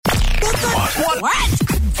What?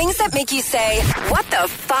 Things that make you say, what the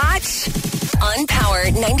fotch? On Power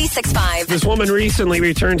 96.5. This woman recently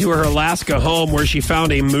returned to her Alaska home where she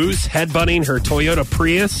found a moose headbutting her Toyota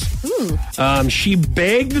Prius. She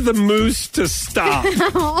begged the moose to stop.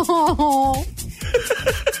 Oh.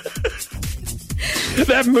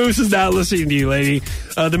 That moose is not listening to you, lady.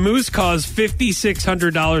 The moose caused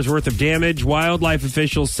 $5,600 worth of damage. Wildlife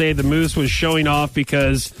officials say the moose was showing off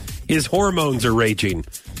because his hormones are raging.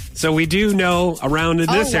 So we do know around in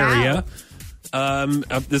this area,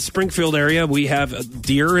 the Springfield area, we have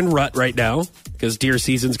deer and rut right now because deer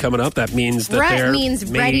season's coming up. That means that rut means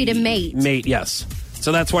ready to mate. Mate, yes.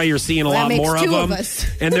 So that's why you're seeing a lot more of them.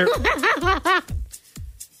 And they're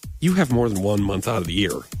you have more than 1 month out of the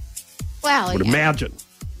year. Well, I would imagine,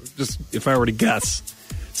 just if I were to guess.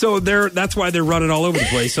 So that's why they're running all over the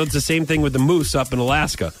place. So it's the same thing with the moose up in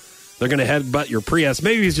Alaska. They're going to headbutt your Prius.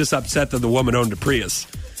 Maybe he's just upset that the woman owned a Prius.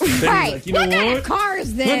 Right. Like, you know what kind what? of car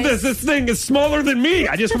is this? Look at this. This thing is smaller than me.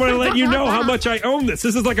 I just want to let you know how much I own this.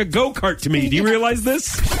 This is like a go-kart to me. Do you realize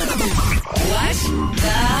this? What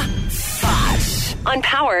the fotch? On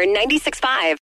Power 96.5.